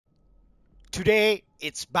Today,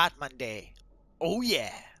 it's Batman Day. Oh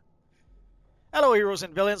yeah! Hello heroes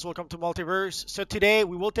and villains, welcome to Multiverse. So today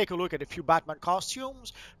we will take a look at a few Batman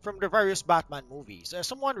costumes from the various Batman movies.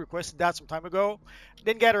 Someone requested that some time ago.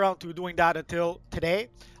 Didn't get around to doing that until today.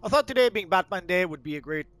 I thought today being Batman Day would be a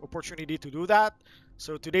great opportunity to do that.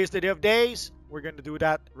 So today's the day of days. We're going to do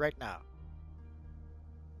that right now.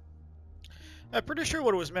 I'm pretty sure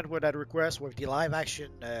what was meant with that request was the live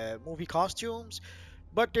action movie costumes.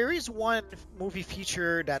 But there is one movie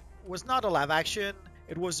feature that was not a live action.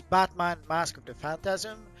 It was Batman Mask of the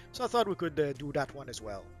Phantasm. So I thought we could do that one as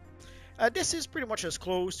well. This is pretty much as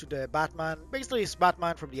close to the Batman. Basically, it's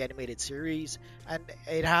Batman from the animated series. And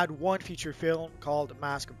it had one feature film called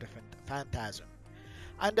Mask of the Phantasm.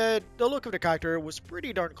 And the look of the character was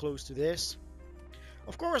pretty darn close to this.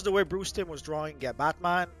 Of course, the way Bruce Timm was drawing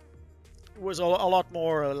Batman was a lot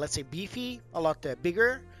more, let's say, beefy, a lot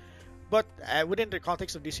bigger. But within the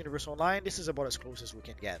context of this universe online, this is about as close as we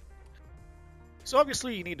can get. So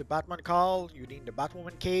obviously you need the Batman cowl, you need the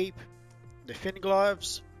Batwoman cape, the Finn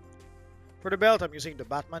gloves. For the belt, I'm using the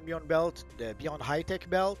Batman Beyond belt, the Beyond High Tech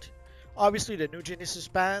belt. Obviously the New Genesis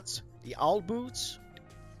pants, the Owl boots,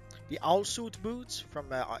 the Owl suit boots from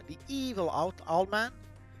the evil Owlman.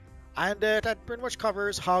 And that pretty much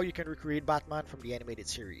covers how you can recreate Batman from the animated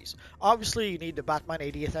series. Obviously you need the Batman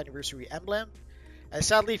 80th anniversary emblem.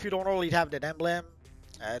 Sadly, if you don't already have that emblem,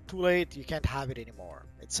 too late, you can't have it anymore.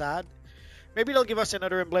 It's sad. Maybe they'll give us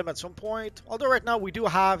another emblem at some point. Although right now we do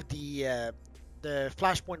have the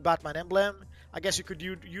Flashpoint Batman emblem. I guess you could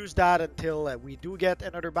use that until we do get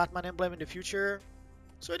another Batman emblem in the future.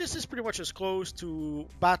 So this is pretty much as close to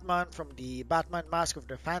Batman from the Batman Mask of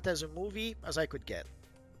the Phantasm movie as I could get.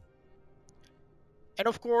 And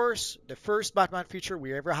of course, the first Batman feature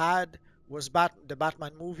we ever had was the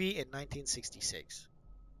Batman movie in 1966.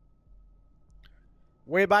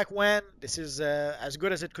 Way back when, this is as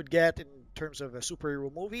good as it could get in terms of superhero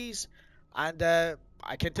movies, and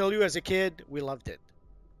I can tell you as a kid, we loved it.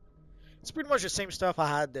 It's pretty much the same stuff I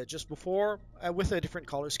had just before, with a different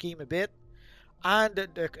color scheme a bit, and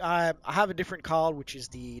I have a different cowl, which is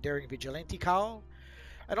the Daring Vigilante cowl,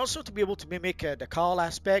 and also to be able to mimic the cowl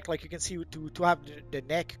aspect, like you can see to have the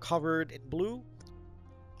neck covered in blue.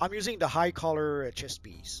 I'm using the high collar chest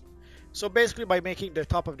piece. So basically by making the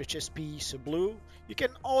top of the chest piece blue, you can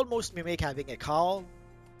almost mimic having a cowl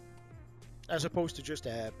as opposed to just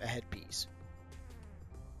a headpiece.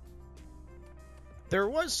 There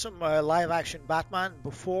was some live action Batman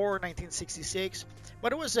before 1966,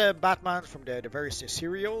 but it was a Batman from the various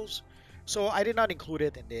serials, so I did not include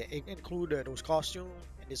it include those costumes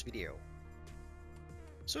in this video.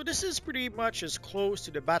 So this is pretty much as close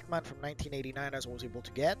to the Batman from 1989 as I was able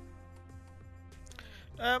to get.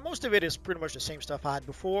 Most of it is pretty much the same stuff I had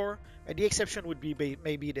before. The exception would be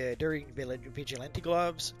maybe the Daring Vigilante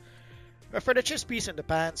gloves. For the chest piece and the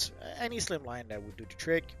pants, any slimline that would do the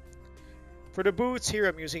trick. For the boots, here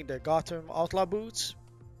I'm using the Gotham Outlaw boots.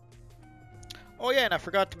 Oh yeah, and I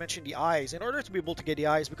forgot to mention the eyes. In order to be able to get the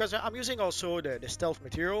eyes, because I'm using also the stealth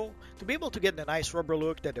material, to be able to get the nice rubber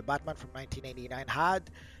look that the Batman from 1989 had,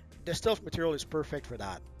 the stealth material is perfect for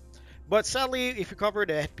that. But sadly, if you cover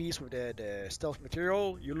the headpiece with the stealth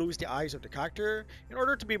material, you lose the eyes of the character. In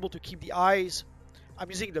order to be able to keep the eyes, I'm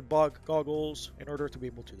using the bug goggles in order to be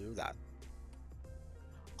able to do that.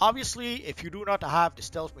 Obviously, if you do not have the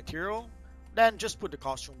stealth material, then just put the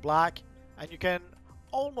costume black and you can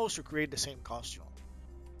almost recreate the same costume.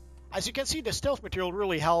 As you can see, the stealth material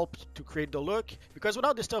really helped to create the look, because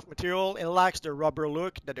without the stealth material, it lacks the rubber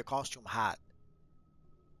look that the costume had.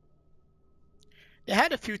 They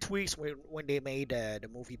had a few tweaks when they made the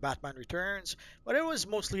movie Batman Returns, but it was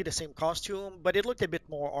mostly the same costume, but it looked a bit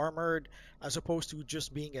more armored as opposed to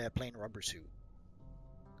just being a plain rubber suit.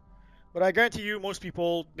 But I guarantee you, most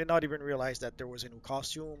people did not even realize that there was a new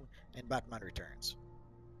costume in Batman Returns.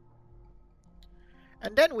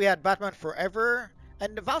 And then we had Batman Forever,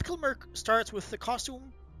 and Val Kilmer starts with the costume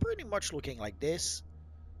pretty much looking like this.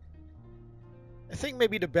 I think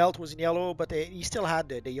maybe the belt was in yellow, but he still had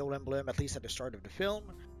the yellow emblem, at least at the start of the film.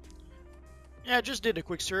 Yeah, I just did a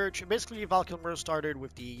quick search. Basically, Val Kilmer started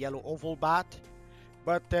with the yellow oval bat,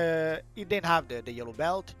 but he didn't have the yellow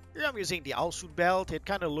belt. Here I'm using the owl suit belt. It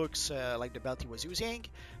kind of looks like the belt he was using.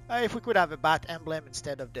 If we could have a bat emblem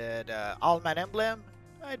instead of the Owlman emblem,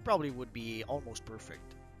 it probably would be almost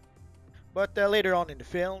perfect. But later on in the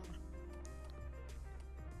film,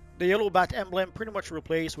 the yellow bat emblem pretty much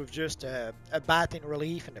replaced with just a bat in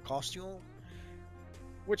relief in the costume,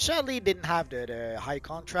 which sadly didn't have the high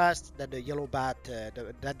contrast that the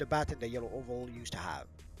bat in the yellow oval used to have.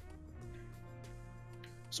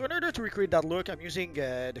 So in order to recreate that look, I'm using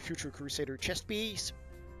the Future Crusader chest piece.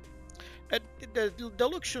 Uh, the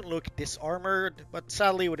look should look disarmored, but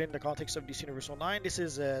sadly within the context of DC Universe Online, this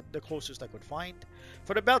is the closest I could find.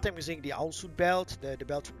 For the belt, I'm using the Owl Suit belt, the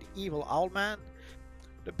belt from the Evil Owlman.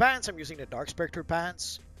 The pants, I'm using the Dark Spectre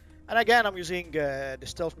pants. And again, I'm using the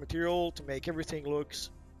stealth material to make everything looks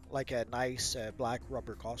like a nice black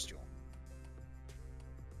rubber costume.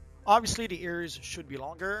 Obviously, the ears should be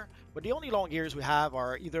longer, but the only long ears we have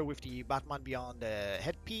are either with the Batman Beyond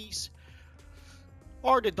headpiece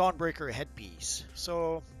or the Dawnbreaker headpiece.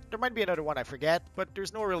 So there might be another one I forget, but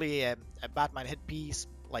there's no really a Batman headpiece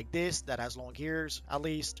like this that has long ears, at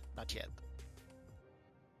least not yet.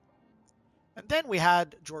 And then we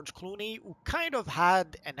had George Clooney, who kind of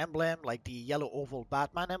had an emblem like the yellow oval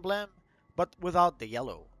Batman emblem, but without the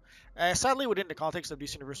yellow. Sadly, within the context of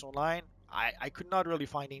this Universe Online, I could not really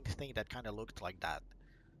find anything that kind of looked like that.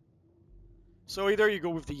 So either you go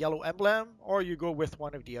with the yellow emblem or you go with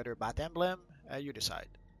one of the other Bat emblem, you decide.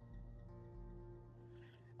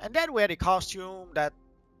 And then we had a costume that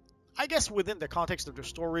I guess within the context of the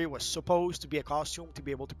story was supposed to be a costume to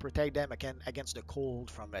be able to protect them against the cold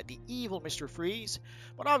from the evil Mr. Freeze.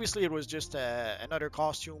 But obviously it was just another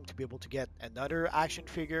costume to be able to get another action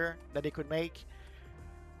figure that they could make.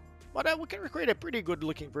 But we can recreate a pretty good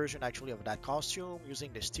looking version actually of that costume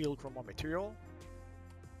using the steel chroma material.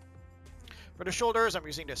 For the shoulders, I'm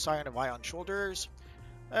using the Scion of Ion shoulders.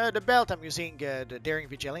 The belt, I'm using the Daring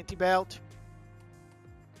Vigilante belt.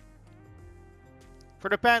 For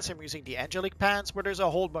the pants, I'm using the Angelic pants, but there's a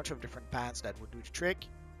whole bunch of different pants that would do the trick.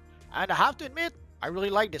 And I have to admit, I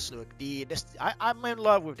really like this look. I'm in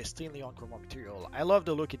love with the Steel Neon Chroma material. I love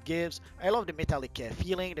the look it gives. I love the metallic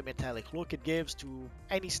feeling, the metallic look it gives to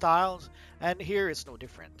any styles. And here it's no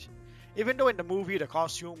different. Even though in the movie the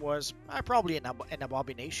costume was probably an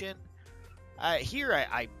abomination, here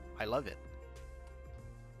I love it.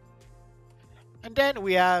 And then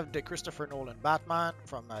we have the Christopher Nolan Batman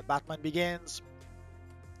from Batman Begins,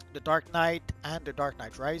 The Dark Knight, and The Dark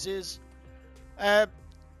Knight Rises.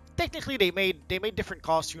 Technically, they made different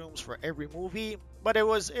costumes for every movie, but it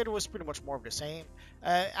was pretty much more of the same.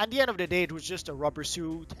 At the end of the day, it was just a rubber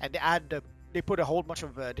suit, and they put a whole bunch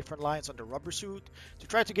of different lines on the rubber suit to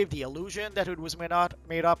try to give the illusion that it was made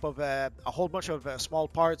up of a whole bunch of small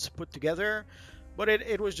parts put together. But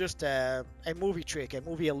it was just a movie trick, a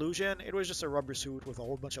movie illusion. It was just a rubber suit with a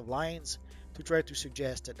whole bunch of lines to try to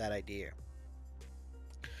suggest that idea.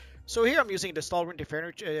 So here I'm using the Stalwart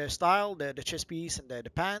Defender style, the chest piece and the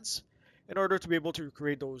pants, in order to be able to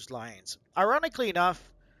create those lines. Ironically enough,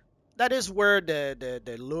 that is where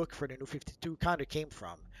the look for the New 52 kind of came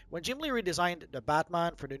from. When Jim Lee redesigned the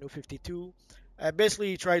Batman for the New 52,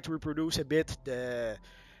 basically he tried to reproduce a bit the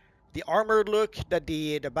armored look that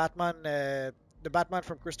the Batman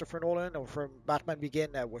from Christopher Nolan or from Batman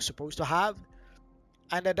Begin was supposed to have.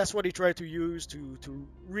 And that's what he tried to use to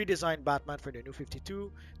redesign Batman for the New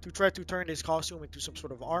 52, to try to turn his costume into some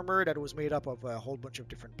sort of armor that was made up of a whole bunch of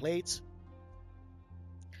different plates.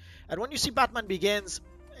 And when you see Batman Begins,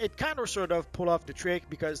 it kind of sort of pull off the trick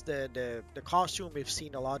because the costume we've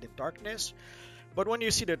seen a lot in Darkness. But when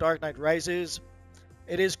you see The Dark Knight Rises,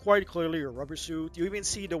 it is quite clearly a rubber suit. You even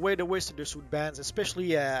see the way the waist of the suit bends,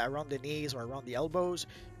 especially around the knees or around the elbows.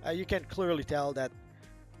 You can clearly tell that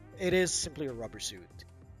it is simply a rubber suit.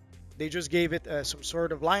 They just gave it some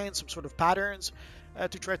sort of lines, some sort of patterns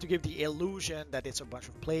to try to give the illusion that it's a bunch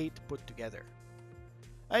of plate put together.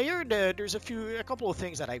 Here, there's a couple of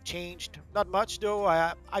things that I've changed. Not much though.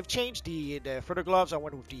 I've changed for the gloves. I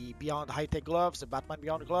went with the Beyond high-tech gloves, the Batman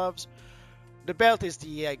Beyond gloves. The belt is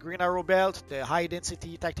the Green Arrow belt, the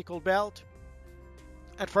high-density tactical belt.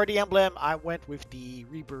 And for the emblem, I went with the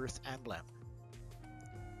Rebirth emblem.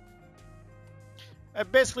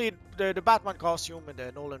 Basically, the Batman costume in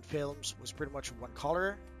the Nolan films was pretty much one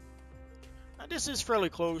color. And this is fairly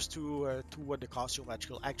close to what the costume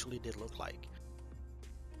actually did look like.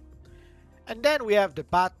 And then we have the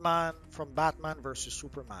Batman from Batman vs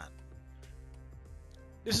Superman.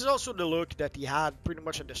 This is also the look that he had pretty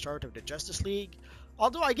much at the start of the Justice League.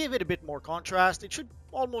 Although I gave it a bit more contrast, it should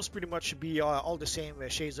almost pretty much be all the same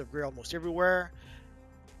shades of gray almost everywhere.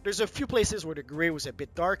 There's a few places where the gray was a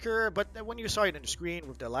bit darker, but when you saw it on the screen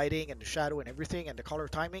with the lighting and the shadow and everything and the color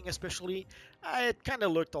timing especially, it kind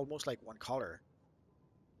of looked almost like one color.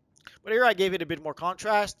 But here I gave it a bit more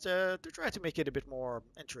contrast to try to make it a bit more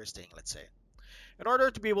interesting, let's say. In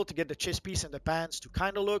order to be able to get the chest piece and the pants to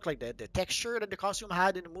kind of look like the texture that the costume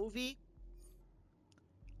had in the movie,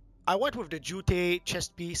 I went with the Jute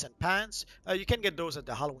chest piece and pants. You can get those at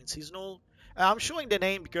the Halloween seasonal. I'm showing the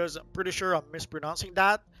name because I'm pretty sure I'm mispronouncing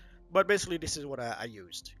that. But basically, this is what I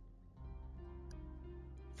used.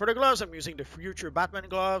 For the gloves, I'm using the Future Batman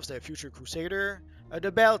gloves, the Future Crusader.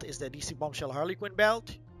 The belt is the DC Bombshell Harley Quinn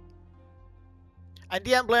belt. And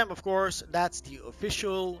the emblem, of course, that's the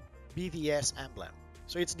official BVS emblem.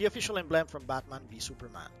 So it's the official emblem from Batman v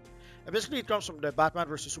Superman. And basically, it comes from the Batman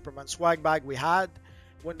vs Superman swag bag we had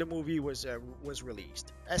when the movie was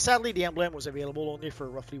released. Sadly, the emblem was available only for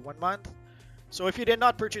roughly 1 month. So if you did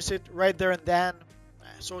not purchase it right there and then,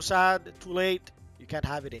 so sad, too late, you can't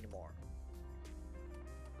have it anymore.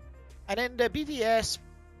 And in the BVS,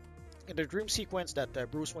 in the dream sequence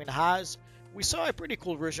that Bruce Wayne has, we saw a pretty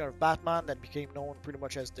cool version of Batman that became known pretty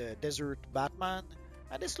much as the Desert Batman.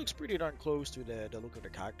 And this looks pretty darn close to the look of the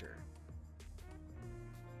character.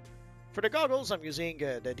 For the goggles, I'm using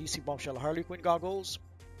the DC Bombshell Harley Quinn goggles.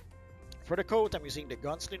 For the coat, I'm using the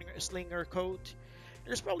Gunslinger coat.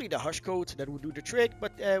 There's probably the Hush coat that would do the trick,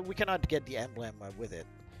 but we cannot get the emblem with it.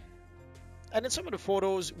 And in some of the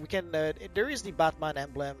photos, we can there is the Batman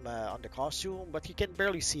emblem on the costume, but you can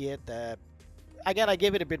barely see it. Again, I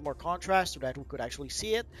gave it a bit more contrast so that we could actually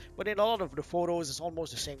see it, but in a lot of the photos, it's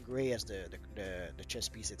almost the same gray as the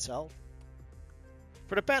chest piece itself.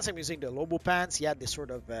 For the pants, I'm using the Lobo pants. He had this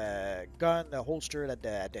sort of gun holster at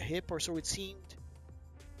the hip, or so it seemed.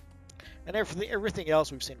 And everything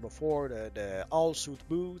else we've seen before, the all-suit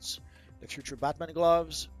boots, the Future Batman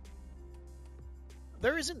gloves.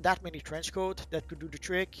 There isn't that many trench coat that could do the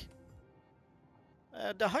trick.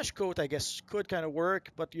 The Hush coat, I guess, could kind of work,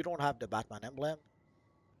 but you don't have the Batman emblem.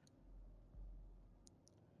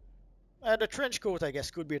 The trench coat, I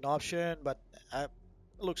guess, could be an option, but it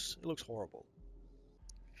looks horrible.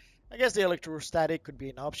 I guess the electrostatic could be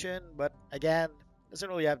an option, but again, doesn't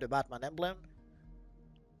really have the Batman emblem.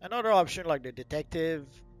 Another option like the detective,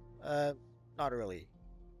 not really.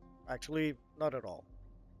 Actually, not at all.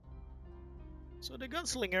 So the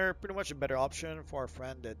Gunslinger, pretty much a better option for our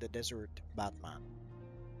friend, the Desert Batman.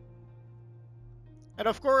 And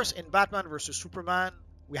of course, in Batman vs Superman,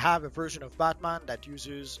 we have a version of Batman that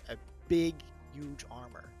uses a big, huge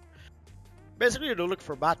armor. Basically, the look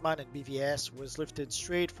for Batman in BVS was lifted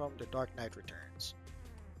straight from The Dark Knight Returns.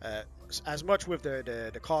 As much with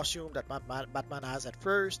the costume that Batman has at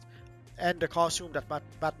first, and the costume that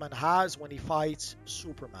Batman has when he fights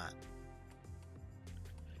Superman.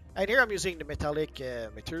 And here I'm using the metallic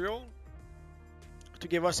material to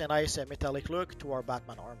give us a nice metallic look to our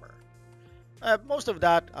Batman armor. Most of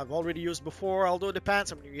that I've already used before, although the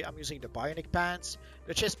pants, I'm using the Bionic pants.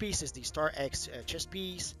 The chest piece is the Star X chest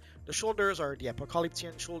piece. The shoulders are the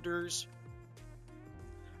Apocalyptian shoulders.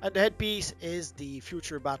 And the headpiece is the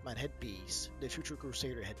Future Batman headpiece, the Future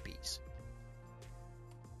Crusader headpiece.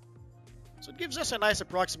 So it gives us a nice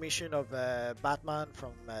approximation of Batman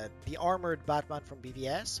from the armored Batman from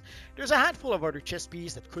BVS. There's a handful of other chest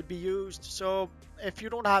pieces that could be used. So if you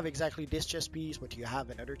don't have exactly this chest piece, but you have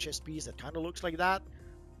another chest piece that kind of looks like that,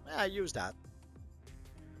 use that.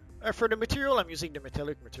 For the material, I'm using the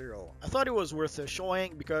metallic material. I thought it was worth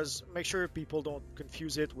showing because make sure people don't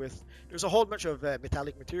confuse it with... There's a whole bunch of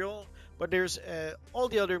metallic material, but there's all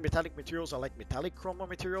the other metallic materials are like metallic chroma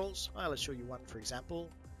materials. Let's show you one, for example.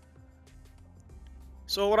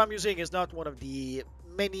 So what I'm using is not one of the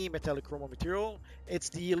many metallic chroma material. It's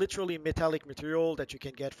the literally metallic material that you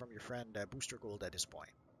can get from your friend Booster Gold at this point.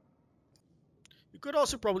 You could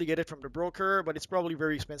also probably get it from the broker, but it's probably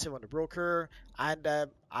very expensive on the broker. And I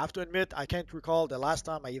have to admit, I can't recall the last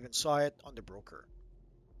time I even saw it on the broker.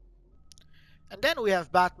 And then we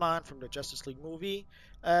have Batman from the Justice League movie.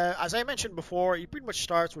 As I mentioned before, he pretty much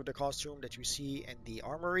starts with the costume that you see in the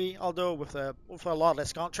armory, although with a lot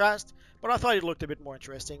less contrast. But I thought it looked a bit more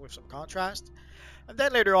interesting with some contrast. And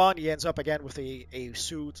then later on, he ends up again with a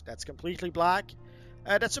suit that's completely black.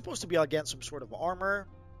 That's supposed to be again some sort of armor.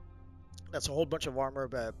 That's a whole bunch of armor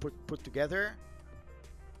put together.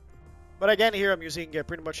 But again, here I'm using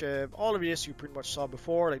pretty much all of this you pretty much saw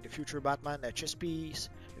before, like the Future Batman chest piece,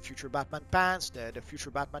 the Future Batman pants, the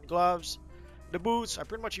Future Batman gloves, the boots. I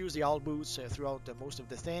pretty much use the owl boots throughout most of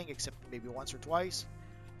the thing, except maybe once or twice.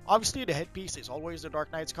 Obviously, the headpiece is always the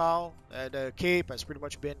Dark Knight's cowl. The cape has pretty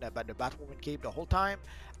much been the Batwoman cape the whole time.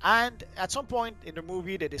 And at some point in the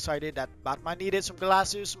movie, they decided that Batman needed some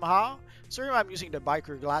glasses somehow. So here I'm using the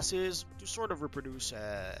biker glasses to sort of reproduce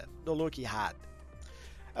the look he had.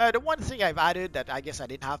 The one thing I've added that I guess I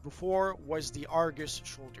didn't have before was the Argus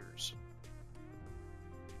shoulders.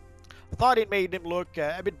 I thought it made him look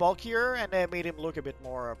a bit bulkier and made him look a bit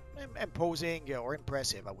more imposing or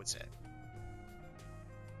impressive, I would say.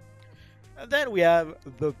 And then we have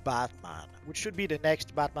The Batman, which should be the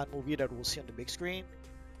next Batman movie that we'll see on the big screen.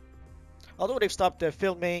 Although they've stopped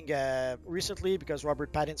filming recently because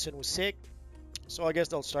Robert Pattinson was sick, so I guess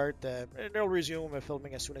they'll start and they'll resume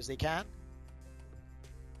filming as soon as they can.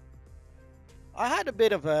 I had a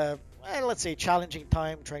bit of a, let's say, challenging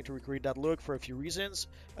time trying to recreate that look for a few reasons.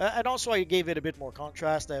 And also, I gave it a bit more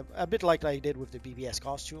contrast, a bit like I did with the BBS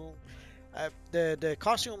costume. The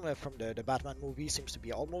costume from the Batman movie seems to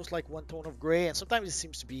be almost like one tone of gray, and sometimes it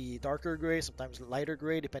seems to be darker gray, sometimes lighter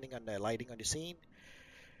gray, depending on the lighting on the scene.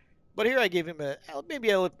 But here I gave him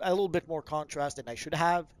maybe a little bit more contrast than I should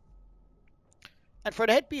have. And for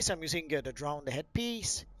the headpiece, I'm using the drowned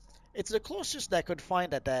headpiece. It's the closest that I could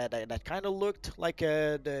find that kind of looked like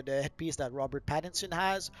the headpiece that Robert Pattinson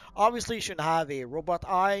has. Obviously, you shouldn't have a robot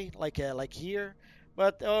eye like here,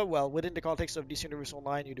 but well, within the context of this Universe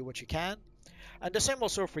Online, you do what you can. And the same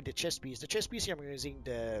also for the chest piece. The chest piece here, I'm using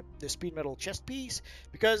the speed metal chest piece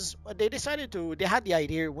because they had the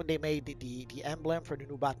idea when they made the emblem for the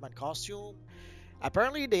new Batman costume.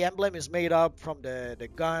 Apparently, the emblem is made up from the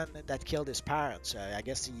gun that killed his parents. I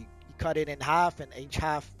guess he cut it in half, and each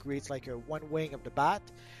half creates like a one wing of the bat.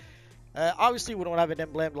 Obviously, we don't have an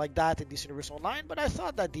emblem like that in this Universe Online, but I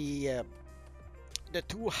thought that the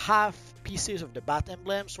two half pieces of the bat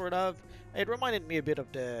emblem, sort of, it reminded me a bit of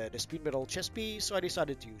the speed metal chest piece, so I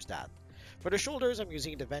decided to use that. For the shoulders, I'm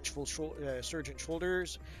using the Vengeful Surgeon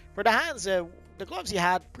shoulders. For the hands, the gloves he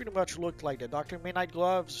had pretty much looked like the Dr. Midnight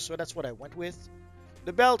gloves, so that's what I went with.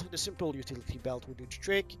 The belt, the simple utility belt will do the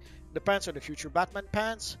trick. The pants are the future Batman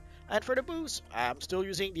pants. And for the boots, I'm still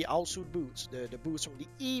using the Owl Suit boots, the boots from the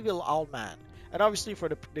evil Owlman. And obviously for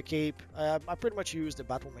the cape, I pretty much used the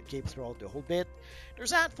Batwoman cape throughout the whole bit.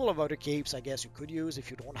 There's a handful of other capes I guess you could use if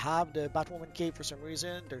you don't have the Batwoman cape for some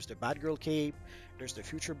reason. There's the Batgirl cape, there's the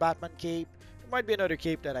future Batman cape. There might be another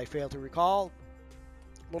cape that I fail to recall.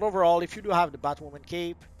 But overall, if you do have the Batwoman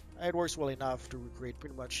cape, it works well enough to recreate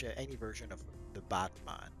pretty much any version of the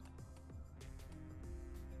Batman.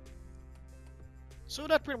 So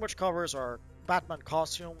that pretty much covers our Batman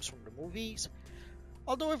costumes from the movies.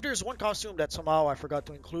 Although if there's one costume that somehow I forgot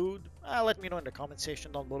to include, let me know in the comment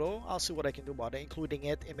section down below. I'll see what I can do about including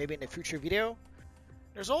it maybe in a future video.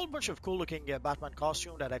 There's a whole bunch of cool looking Batman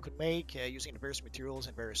costume that I could make using the various materials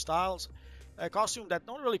and various styles. A costume that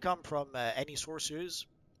don't really come from any sources.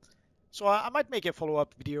 So I might make a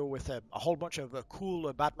follow-up video with a whole bunch of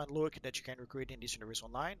cool Batman look that you can recreate in this Universe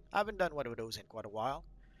Online. I haven't done one of those in quite a while.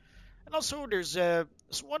 And also there's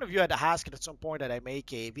one of you had asked at some point that I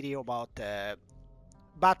make a video about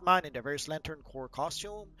Batman in the various Lantern Corps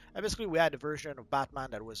costume. And basically we had a version of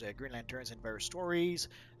Batman that was Green Lanterns in various stories.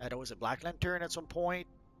 There was a Black Lantern at some point.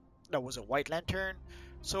 That was a White Lantern.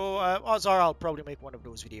 So odds are I'll probably make one of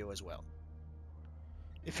those videos as well.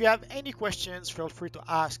 If you have any questions, feel free to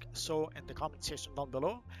ask so in the comment section down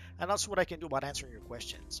below, and that's what I can do about answering your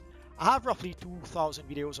questions. I have roughly 2,000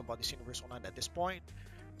 videos about this Universe Online at this point,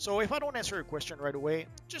 so if I don't answer your question right away,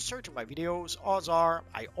 just search in my videos. Odds are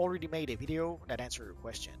I already made a video that answers your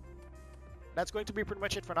question. That's going to be pretty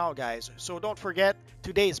much it for now, guys. So don't forget,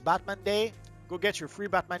 today is Batman Day. Go get your free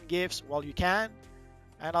Batman gifts while you can,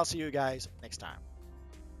 and I'll see you guys next time.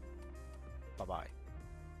 Bye-bye.